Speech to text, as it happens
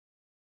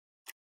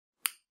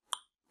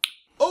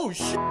Oh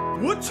shit!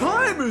 What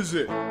time is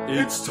it?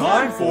 It's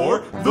time for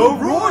the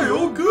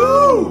Royal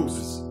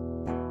Goobs!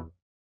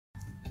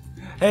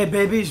 Hey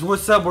babies,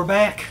 what's up? We're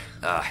back.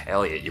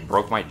 Elliot, you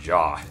broke my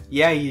jaw.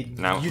 Yeah, you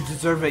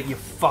deserve it, you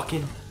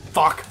fucking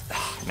fuck.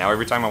 Now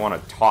every time I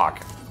want to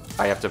talk,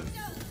 I have to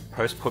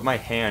put my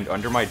hand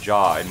under my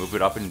jaw and move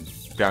it up and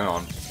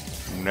down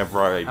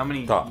whenever I How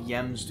many talk.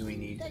 yems do we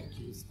need? Thank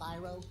you,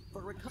 Spyro,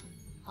 for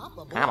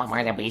I'm one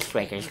of the beast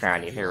breakers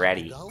around if you're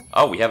ready.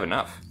 Oh, we have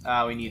enough.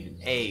 We need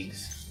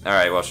eggs.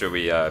 Alright, well, should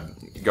we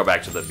go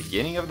back to the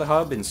beginning of the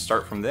hub and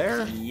start from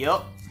there?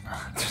 Yup.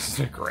 This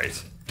is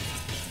great.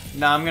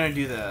 No, I'm gonna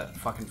do the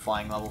fucking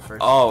flying level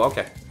first. Oh,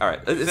 okay.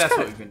 Alright. That's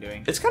what we've been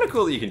doing. It's kind of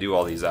cool that you can do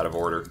all these out of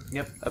order.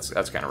 Yep.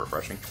 That's kind of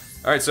refreshing.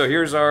 Alright, so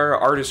here's our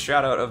artist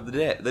shout-out of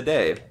the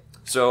day.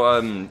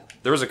 So,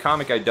 there was a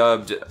comic I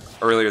dubbed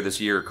earlier this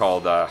year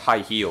called High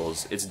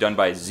Heels. It's done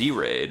by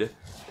Z-Raid.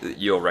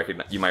 You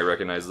might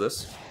recognize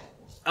this.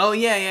 Oh,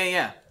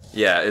 yeah.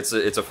 Yeah, it's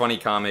a funny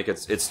comic.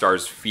 It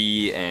stars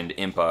Fi and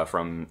Impa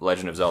from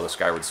Legend of Zelda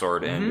Skyward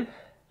Sword, and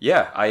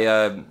yeah,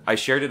 I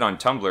shared it on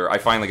Tumblr. I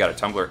finally got a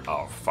Tumblr.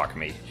 Oh, fuck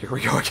me. Here we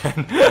go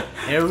again.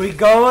 Here we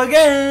go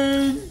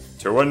again!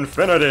 To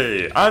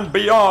infinity and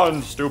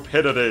beyond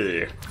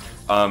stupidity.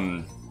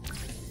 Oh,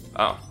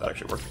 that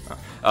actually worked.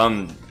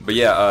 But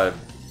yeah,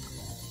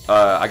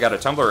 I got a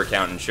Tumblr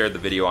account and shared the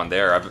video on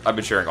there. I've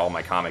been sharing all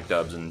my comic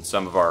dubs and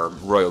some of our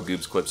Royal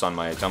Goobs clips on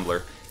my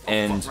Tumblr.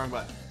 And Wrong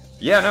button.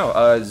 yeah,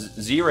 no,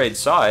 Z-Raid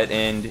saw it,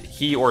 and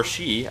he or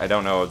she, I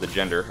don't know the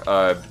gender,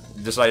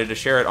 decided to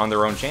share it on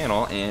their own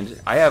channel, and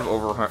I have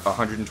over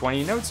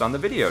 120 notes on the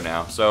video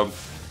now. So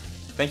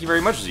thank you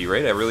very much,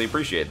 Z-Raid. I really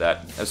appreciate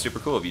that. That's super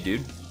cool of you,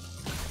 dude.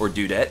 Or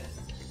dudette.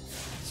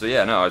 So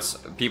yeah, no,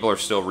 people are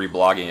still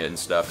reblogging it and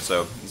stuff,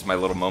 so it's my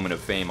little moment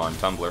of fame on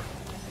Tumblr.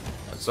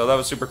 So that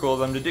was super cool of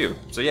them to do.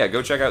 So yeah,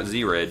 go check out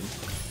Z-Raid.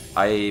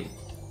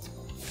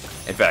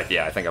 In fact,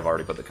 yeah, I think I've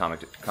already put the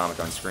comic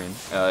on screen.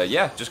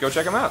 Yeah, just go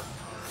check them out.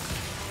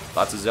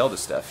 Lots of Zelda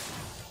stuff.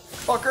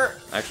 Fucker!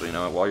 Actually, you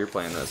know what, while you're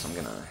playing this, I'm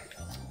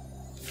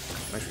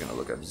actually gonna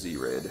look up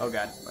Z-Raid. Oh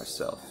god.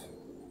 Myself.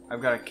 I've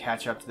got to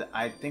catch up to the...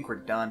 I think we're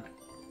done.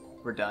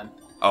 We're done.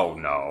 Oh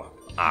no.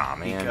 Ah,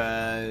 man.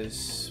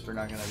 Because we're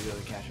not going to be able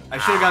to catch up. I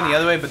should have gone the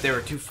other way, but they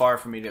were too far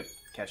for me to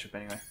catch up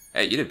anyway.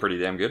 Hey, you did pretty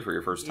damn good for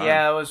your first time.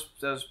 Yeah, that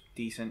was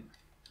decent.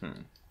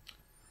 Alright,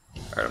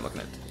 I'm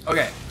looking at...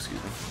 Okay.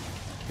 Excuse me.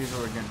 Here's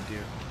what we're gonna do.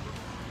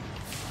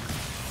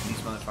 These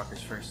motherfuckers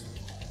first.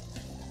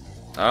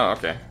 Oh,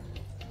 okay.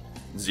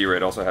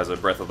 Z-Raid also has a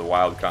Breath of the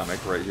Wild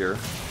comic right here.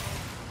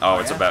 Oh,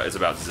 it's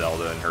about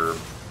Zelda and her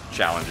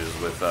challenges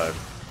with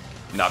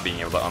not being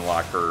able to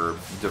unlock her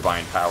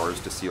divine powers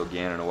to seal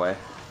Ganon away.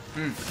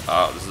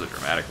 Oh, this is a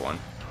dramatic one.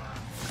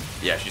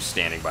 Yeah, she's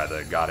standing by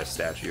the goddess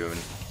statue, and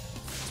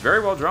it's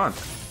very well drawn.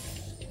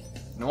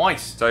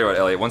 Nice. Tell you what,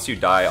 Elliot, once you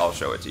die, I'll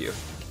show it to you.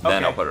 Then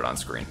Okay. I'll put it on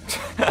screen.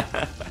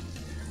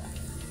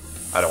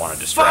 I don't want to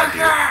distract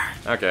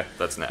you. Okay,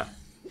 that's now.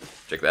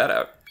 Check that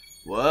out.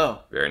 Whoa.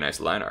 Very nice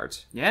line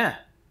art. Yeah.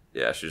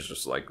 Yeah, she's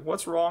just like,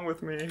 what's wrong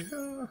with me?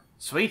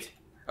 Sweet.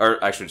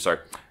 Or, actually, sorry.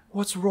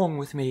 What's wrong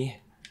with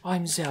me?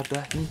 I'm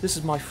Zelda, and this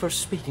is my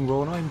first speaking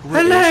role, and I'm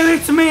British. Hello,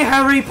 it's me,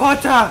 Harry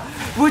Potter.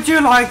 Would you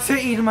like to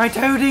eat my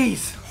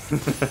toadies?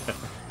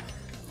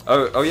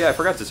 Oh yeah, I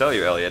forgot to tell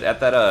you, Elliot. At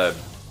that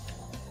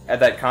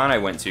con I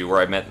went to, where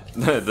I met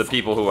the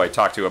people who I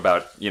talked to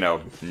about,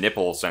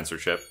 nipple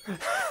censorship.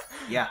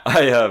 Yeah.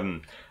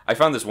 I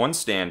found this one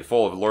stand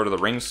full of Lord of the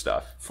Rings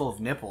stuff. Full of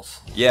nipples.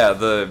 Yeah,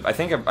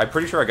 I'm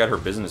pretty sure I got her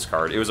business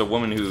card. It was a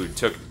woman who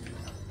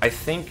I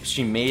think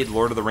she made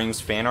Lord of the Rings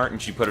fan art and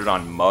she put it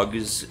on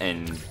mugs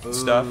and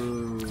stuff.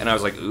 And I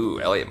was like, ooh,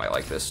 Elliot might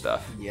like this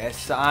stuff.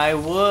 Yes, I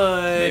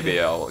would. Maybe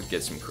I'll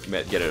get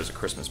it as a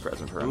Christmas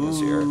present for him this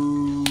year.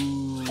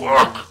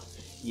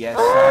 Yes,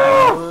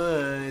 I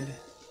would.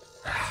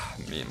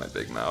 Me and my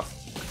big mouth.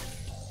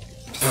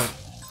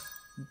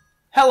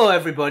 Hello,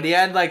 everybody.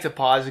 I'd like to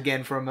pause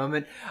again for a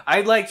moment.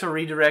 I'd like to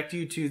redirect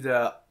you to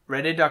the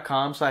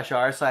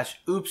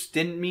reddit.com/r/oops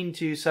didn't mean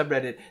to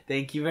subreddit.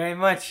 Thank you very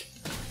much.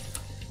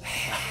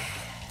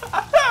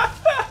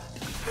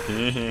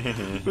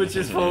 Which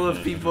is full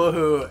of people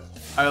who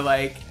are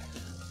like,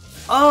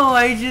 oh,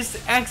 I just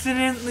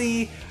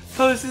accidentally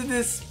posted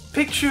this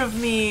picture of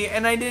me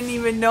and I didn't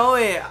even know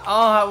it.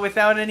 Oh,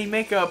 without any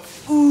makeup.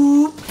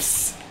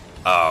 Oops.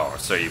 Oh,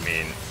 so you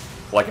mean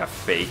like a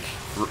fake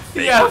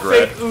Yeah,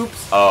 regret? fake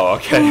oops. Oh,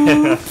 okay.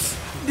 Oops.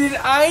 Did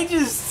I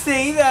just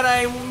say that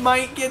I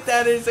might get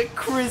that as a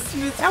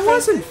Christmas That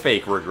wasn't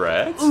fake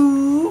regret.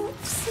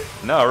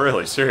 Oops. No,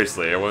 really,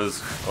 seriously, it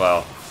was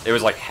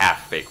like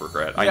half fake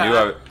regret. Yeah, I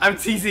knew I'm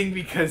teasing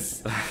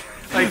because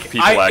like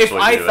People if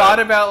actually I do thought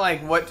that. about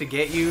like what to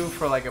get you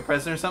for like a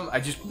present or something, I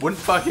just wouldn't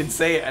fucking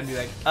say it. I'd be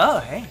like, oh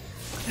hey.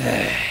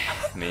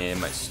 me and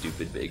my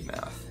stupid big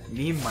mouth.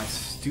 Me and my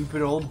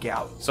stupid old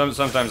gout.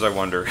 Sometimes I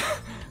wonder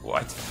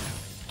what?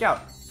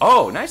 Gout.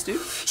 Oh, nice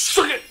dude.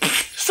 Suck it!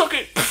 Suck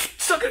it!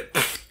 Suck it!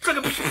 Suck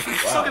it!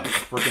 Suck it!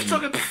 Freaking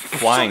Suck it!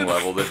 flying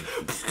level that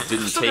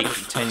didn't take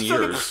 10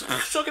 years.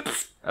 Suck it!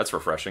 That's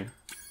refreshing.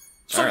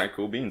 All right,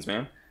 cool beans,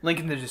 man. Link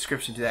in the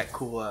description to that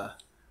cool. Oh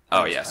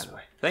post, yes. by the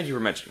way. Thank you for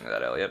mentioning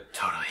that, Elliot.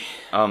 Totally.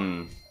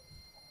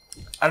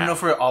 I don't know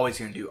if we're always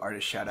gonna do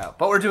artist shout out,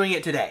 but we're doing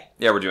it today.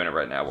 Yeah, we're doing it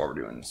right now while we're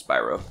doing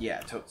Spyro. Yeah,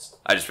 totes.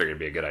 I just figured it'd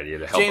be a good idea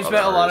to help. James other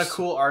met a lot of artists.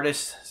 cool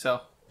artists,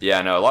 so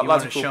Yeah, no, you lots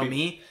want of to cool show people.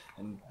 me,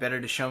 and better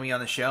to show me on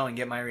the show and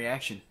get my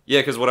reaction. Yeah,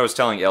 because what I was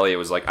telling Elliot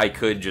was like, I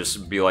could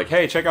just be like,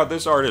 hey, check out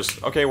this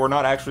artist. Okay, we're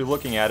not actually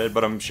looking at it,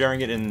 but I'm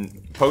sharing it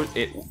in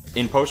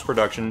post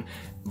production.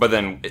 But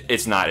then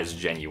it's not as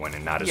genuine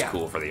and not as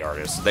cool for the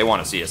artists. They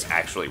want to see us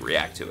actually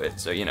react to it,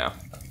 so you know.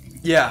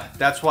 Yeah,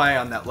 that's why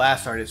on that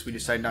last artist we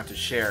decided not to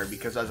share,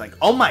 because I was like,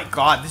 oh my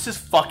god, this is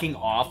fucking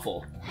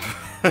awful.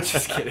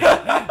 Just kidding.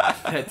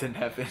 That didn't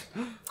happen.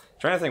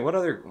 Trying to think, what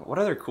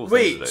other cool things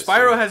Wait, did I see?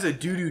 Spyro has a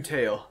doo-doo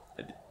tail.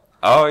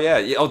 Oh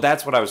yeah, oh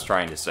that's what I was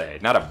trying to say.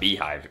 Not a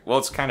beehive. Well,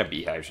 it's kind of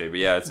beehive shaped, but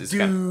yeah, it's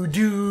kind of,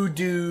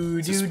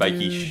 It's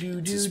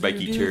a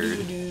spiky turd.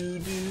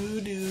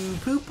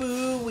 Poo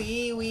poo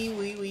wee wee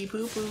wee wee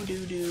poo poo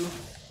doo doo.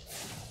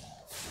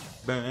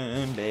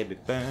 Burn, baby,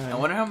 burn. I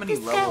wonder how many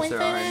levels there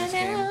are in this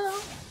game.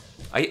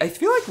 I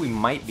feel like we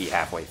might be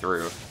halfway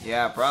through.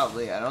 Yeah,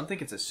 probably. I don't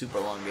think it's a super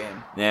long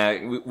game.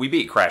 Yeah, we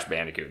beat Crash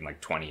Bandicoot in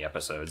like 20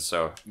 episodes,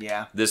 so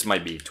Yeah. this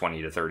might be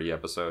 20 to 30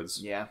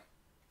 episodes. Yeah.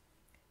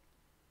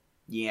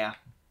 Yeah.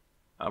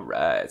 All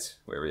right,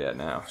 where are we at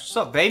now? What's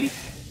up, baby?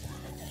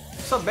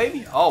 What's up,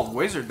 baby? Oh,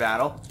 wizard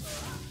battle.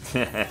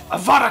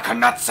 Avada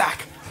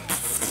nutsack.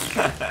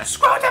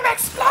 Scrotum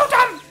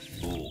explodum.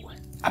 Ooh.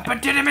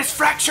 Epididymis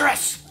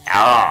fracturus.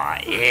 Ah,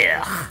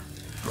 yeah.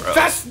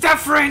 Vas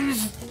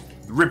deferens.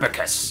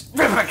 Ribicus.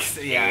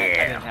 Yeah,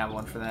 I didn't have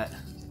one for that.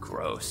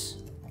 Gross.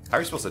 How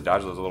are you supposed to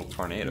dodge those little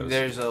tornadoes?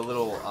 There's a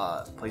little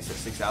place that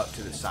sticks out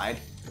to the side.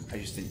 I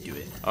just didn't do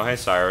it. Oh, hey,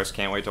 Cyrus.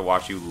 Can't wait to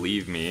watch you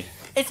leave me.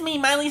 It's me,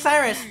 Miley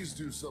Cyrus. Please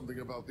do something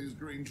about these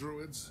green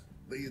druids.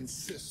 They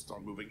insist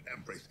on moving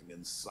everything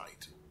in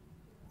sight.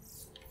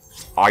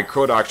 I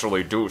could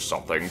actually do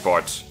something,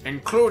 but...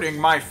 Including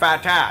my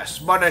fat ass,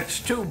 but it's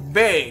too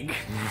big.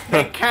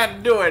 They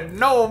can't do it.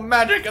 No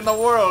magic in the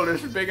world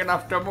is big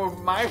enough to move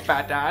my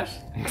fat ass.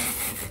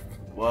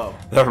 Whoa.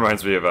 That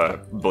reminds me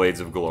of Blades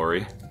of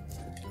Glory.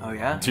 Oh,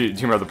 yeah? Do you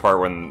remember the part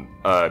when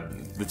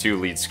the two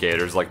lead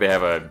skaters, like, they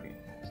have a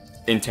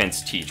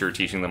intense teacher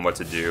teaching them what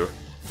to do?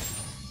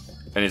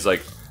 And he's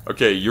like,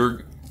 okay,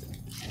 you're...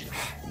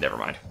 Never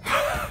mind.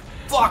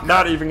 Fuck!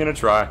 Not even gonna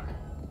try.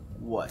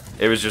 What?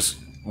 It was just...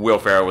 Will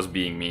Ferrell was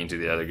being mean to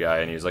the other guy,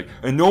 and he's like,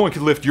 and no one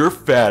can lift your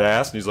fat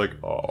ass. And he's like,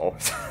 oh.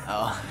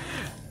 Oh.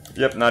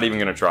 Yep, not even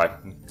gonna try.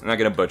 I'm not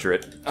gonna butcher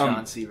it.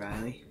 John C.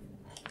 Reilly.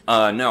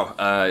 No.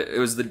 It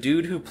was the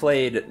dude who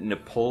played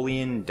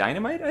Napoleon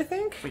Dynamite, I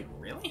think? Wait,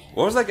 really?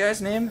 What was that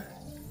guy's name?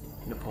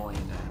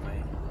 Napoleon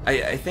Dynamite.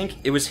 I think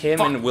it was him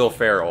and Will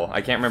Ferrell.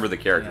 I can't remember the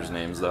characters'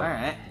 names, though.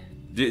 Alright.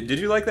 Did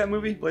you like that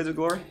movie, Blades of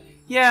Glory?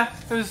 Yeah,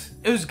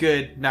 it was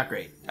good, not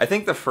great. I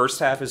think the first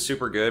half is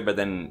super good, but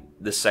then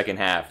the second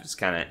half is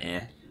kind of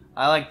eh.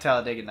 I like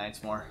Talladega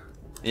Nights more.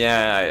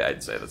 Yeah,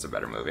 I'd say that's a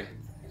better movie.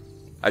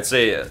 I'd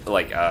say,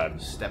 like,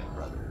 Step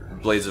Brother.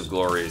 Blades of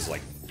Glory is,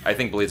 like... I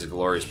think Blades of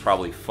Glory is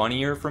probably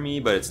funnier for me,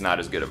 but it's not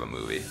as good of a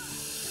movie.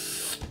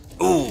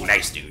 Ooh,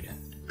 nice, dude.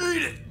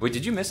 Wait,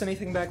 did you miss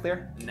anything back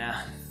there?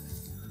 Nah.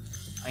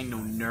 I know,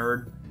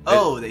 nerd.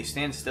 Oh, they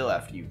stand still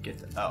after you get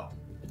to... Oh.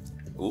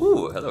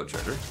 Ooh, hello,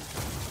 treasure.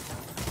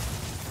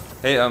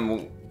 Hey,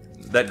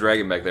 that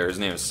dragon back there, his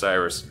name is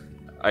Cyrus.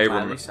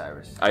 Miley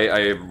Cyrus.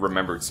 I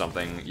remembered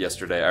something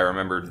yesterday. I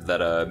remembered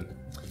that,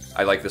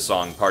 I like the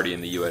song Party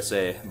in the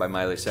USA by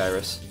Miley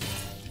Cyrus.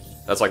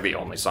 That's like the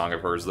only song of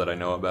hers that I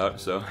know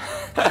about, so.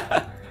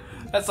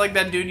 That's like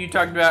that dude you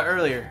talked about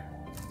earlier.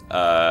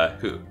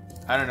 Who?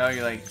 I don't know,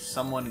 you're like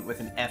someone with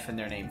an F in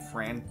their name.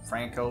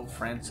 Franco,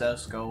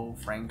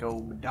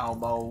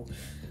 Dalbo.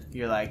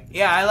 You're like,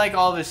 yeah, I like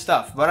all this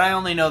stuff, but I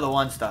only know the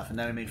one stuff, and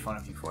then I made fun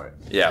of you for it.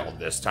 Yeah, well,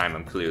 this time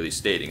I'm clearly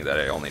stating that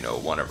I only know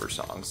one of her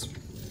songs.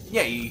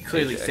 Yeah, you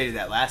clearly Okay. stated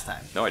that last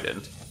time. No, I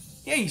didn't.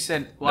 Yeah, you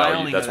said, well, I No,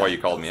 only that's know why that.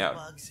 you called me out.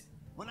 Bugs,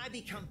 when I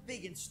become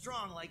big and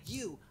strong like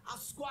you, I'll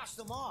squash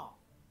them all.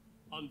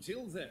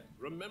 Until then,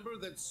 remember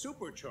that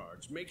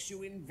supercharge makes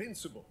you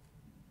invincible.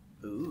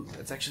 Ooh,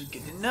 that's actually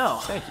good to know.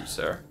 Thank you,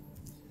 sir.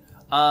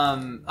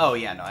 Oh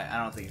yeah, no, I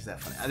don't think it's that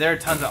funny. There are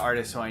tons of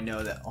artists who I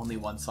know that only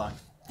one song.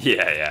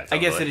 Yeah, I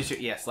guess it totally. is.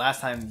 Yes, last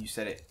time you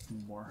said it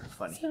more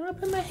funny. I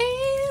put my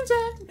hands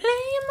up,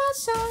 playing my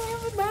song,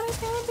 everybody's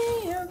gonna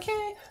be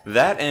okay.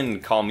 That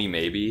and Call Me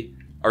Maybe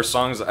are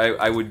songs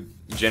I would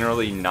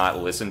generally not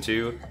listen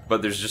to,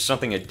 but there's just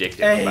something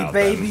addictive about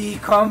them.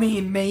 call me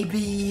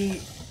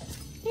maybe.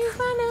 Here's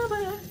my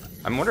number.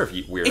 I wonder if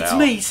Weird It's Al...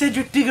 me,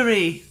 Cedric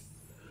Diggory.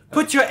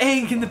 Put your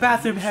egg in the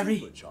bathroom, Harry.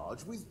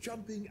 Supercharge with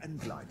jumping and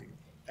gliding,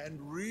 and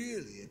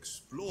really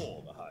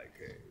explore the high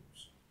caves.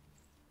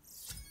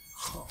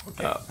 Oh,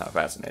 how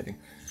fascinating.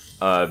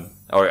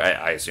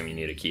 I assume you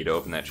need a key to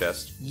open that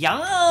chest.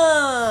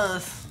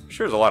 Yes. I'm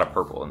sure there's a lot of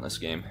purple in this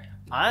game.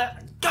 I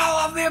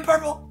love me in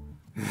purple.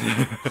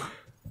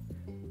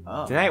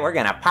 Tonight we're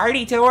gonna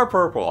party till we're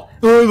purple.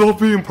 I love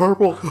being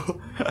purple.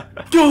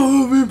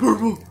 Gotta be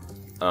purple.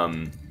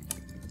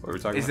 What were we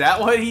talking Is about?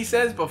 that what he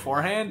says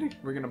beforehand?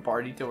 We're gonna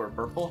party till we're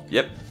purple?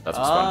 Yep, that's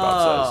what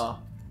SpongeBob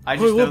says. I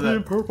just know being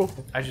that. purple.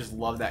 I just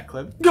love that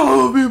clip.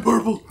 Gotta be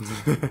purple.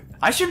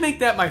 I should make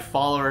that my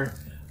follower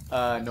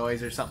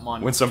noise or something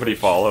on. When somebody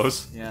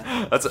follows.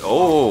 Yeah. That's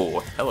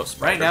hello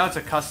Spider. Right now it's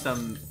a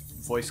custom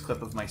voice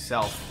clip of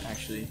myself,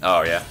 actually.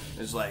 Oh yeah.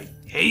 It's like,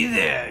 hey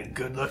there,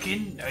 good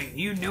looking. Are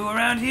you new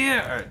around here?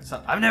 Or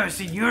I've never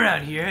seen you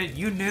around here.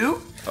 You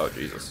new? Oh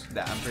Jesus.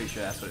 I'm pretty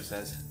sure that's what it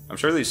says. I'm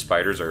sure these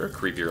spiders are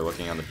creepier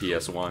looking on the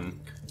PS1.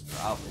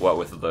 Probably. What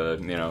with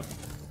the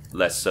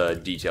less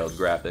detailed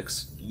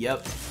graphics.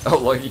 Yep. Oh,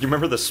 like you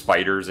remember the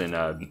spiders in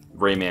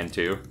Rayman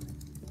 2?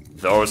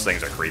 Those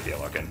things are creepy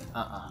looking.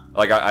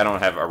 Like I don't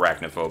have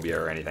arachnophobia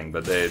or anything,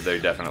 but they're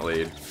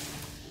definitely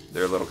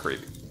they're a little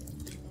creepy.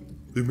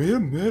 They're made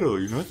of metal.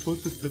 You're not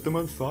supposed to set them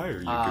on fire,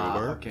 you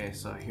goober. Okay,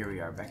 so here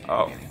we are back at the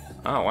Oh. beginning.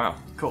 Oh wow.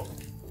 Cool.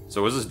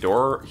 So was this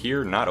door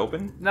here not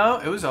open? No,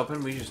 it was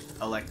open. We just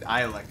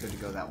I elected to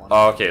go that one.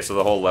 Oh, okay, so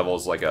the whole level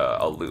is like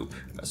a loop,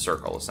 a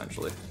circle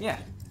essentially. Yeah.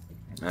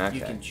 Okay.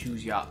 You can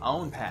choose your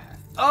own path.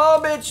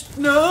 Oh, bitch!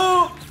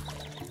 No.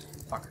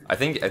 Fucker. I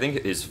think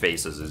his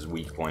face is his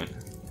weak point.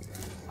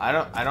 I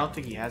don't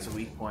think he has a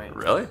weak point.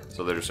 Really?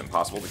 So they're just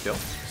impossible to kill?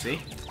 See?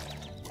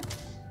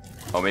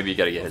 Oh, maybe you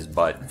gotta get his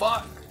butt.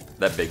 Fuck.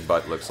 That big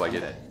butt looks like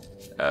it.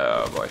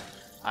 Oh boy.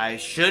 I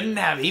shouldn't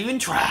have even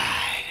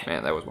tried.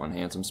 Man, that was one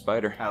handsome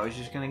spider. I was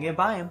just gonna get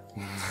by him.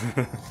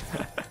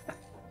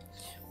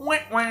 Wah,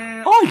 wah.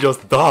 I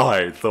just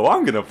died, so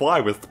I'm gonna fly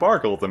with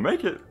Sparkle to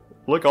make it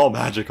look all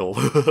magical.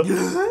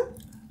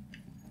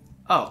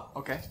 Oh,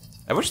 okay.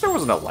 I wish there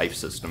wasn't a life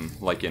system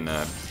like in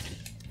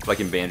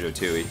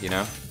Banjo-Tooie, you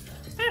know?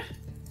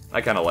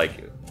 I kind of like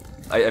it.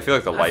 I feel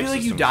like the life I feel like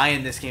system. you die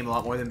in this game a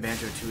lot more than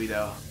Banjo-Tooie,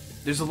 though.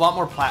 There's a lot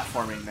more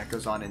platforming that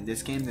goes on in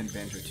this game than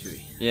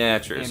Banjo-Tooie. Yeah,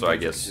 true. And So I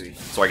guess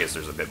Banjo-Tooie.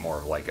 there's a bit more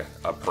of like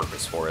a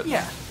purpose for it.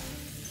 Yeah.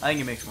 I think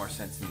it makes more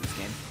sense in this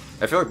game.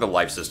 I feel like the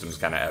life system's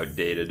kind of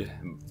outdated,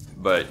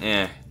 but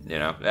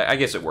I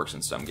guess it works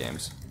in some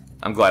games.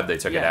 I'm glad they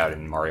took it Yeah. out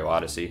in Mario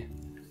Odyssey.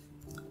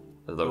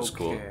 That was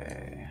cool.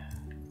 Okay.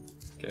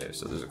 Okay,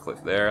 so there's a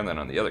cliff there, and then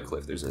on the other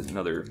cliff there's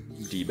another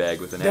D-bag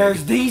with an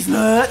There's egg. these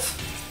nuts!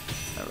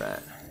 Alright.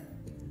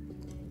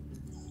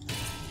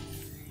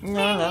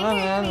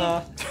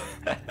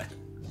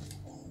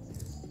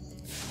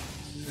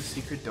 This is a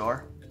secret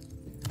door.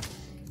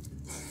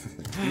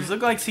 These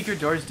look like secret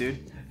doors,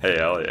 dude. Hey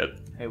Elliot,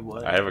 Hey,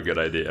 what? I have a good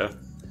idea.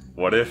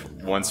 What if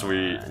once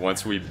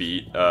we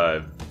beat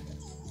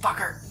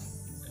Fucker!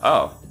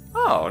 Oh,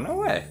 no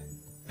way.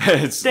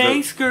 It's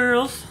Thanks,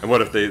 girls! And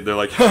what if they're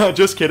like,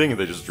 just kidding, and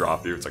they just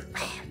drop you? It's like,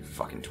 oh, you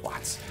fucking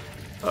twats.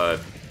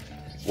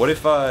 What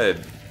if I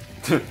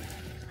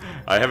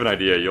have an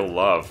idea you'll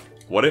love.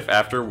 What if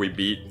after we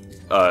beat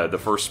the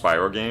first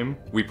Spyro game,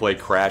 we play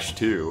Crash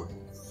 2,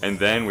 and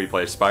then we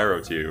play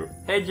Spyro 2?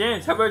 Hey,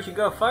 James, how about you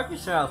go fuck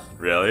yourself?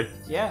 Really?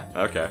 Yeah.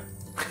 Okay.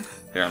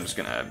 Here, I'm just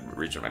gonna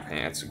reach in my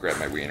pants and grab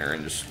my wiener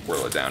and just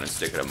whirl it down and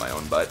stick it up my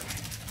own butt.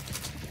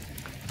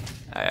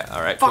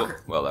 Alright, cool.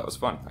 Fucker. Well, that was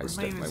fun. I What am I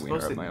stuck even my wiener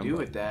supposed up to my own do butt.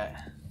 with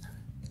that?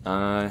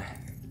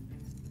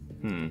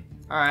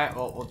 Alright,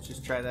 well, we'll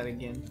just try that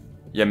again.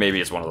 Yeah, maybe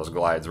it's one of those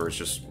glides where it's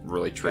just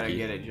really Gotta tricky.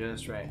 get it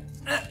just right.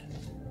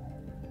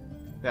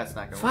 That's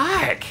not gonna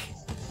work. Fuck!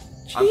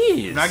 I'm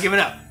Jeez! not giving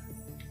up.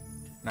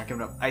 Not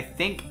giving up. I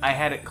think I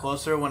had it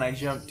closer when I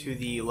jumped to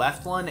the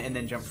left one and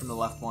then jumped from the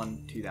left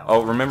one to that one.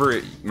 Oh,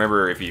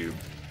 remember if you...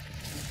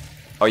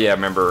 Oh yeah,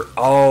 remember...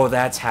 Oh,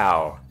 that's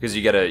how. Because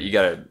you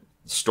gotta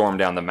storm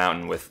down the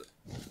mountain with...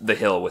 The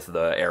hill with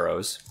the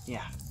arrows.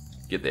 Yeah.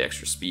 Get the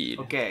extra speed.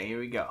 Okay, here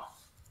we go.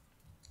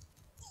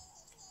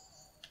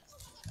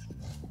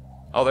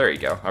 Oh, there you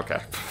go. Okay.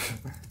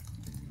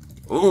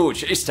 Ooh,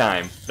 chase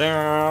time. No,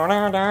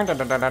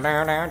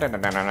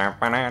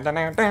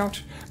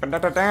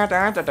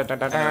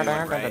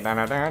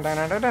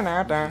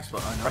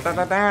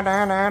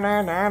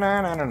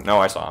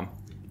 I saw him.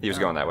 He was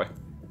going that way.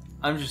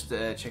 I'm just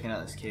checking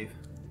out this cave.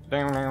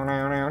 Wait, This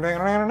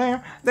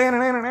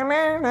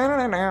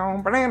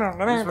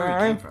is where we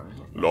came from,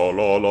 isn't it? La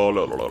la la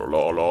la la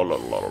la la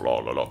la la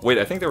la la. Wait,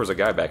 I think there was a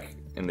guy back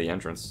in the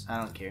entrance. I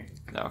don't care.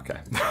 No, okay.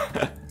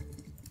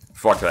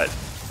 Fuck that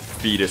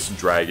fetus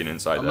dragon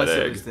inside Unless that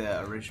it egg. was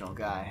the original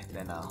guy,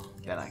 then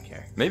I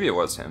care. Maybe it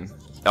was him.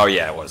 Oh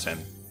yeah, it was him.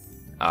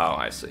 Oh,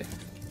 I see.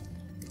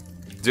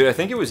 Dude, I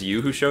think it was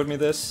you who showed me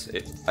this.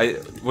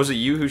 Was it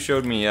you who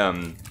showed me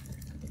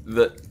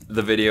the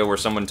video where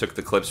someone took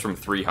the clips from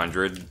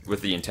 300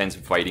 with the intense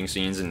fighting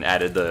scenes and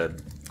added the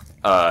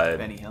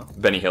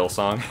Benny Hill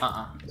song?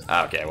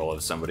 Okay, well it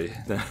was somebody.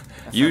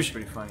 Sounds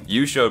pretty funny.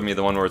 You showed me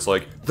the one where it's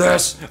like,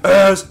 "This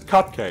is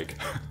cupcake."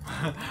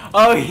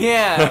 Oh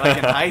yeah, like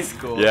in high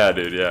school. Yeah,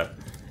 dude. Yeah,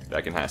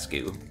 back in high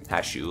school.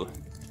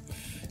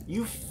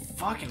 You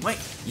fucking wait.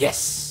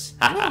 Yes.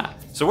 Haha.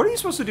 So what are you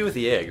supposed to do with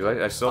the egg?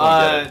 I still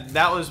don't get it.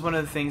 That was one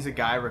of the things a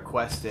guy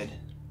requested.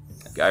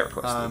 Guy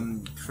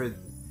requested. For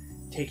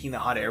taking the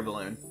hot air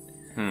balloon.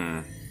 Hmm.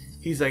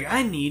 He's like,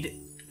 I need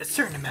a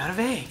certain amount of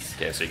eggs.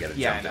 Okay, so you gotta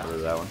Yeah, jump I know.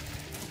 over that one.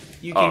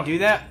 You can do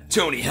that,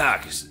 Tony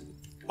Hawk is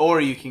or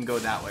you can go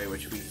that way,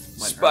 which we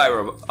went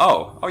earlier. Spyro.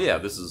 Oh yeah,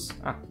 this is.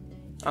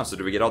 Oh, so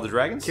did we get all the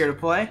dragons? Care to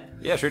play?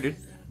 Yeah, sure, dude.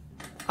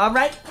 All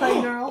right, play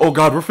girl. Oh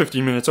god, we're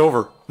 15 minutes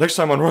over. Next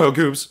time on Royal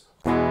Goobs.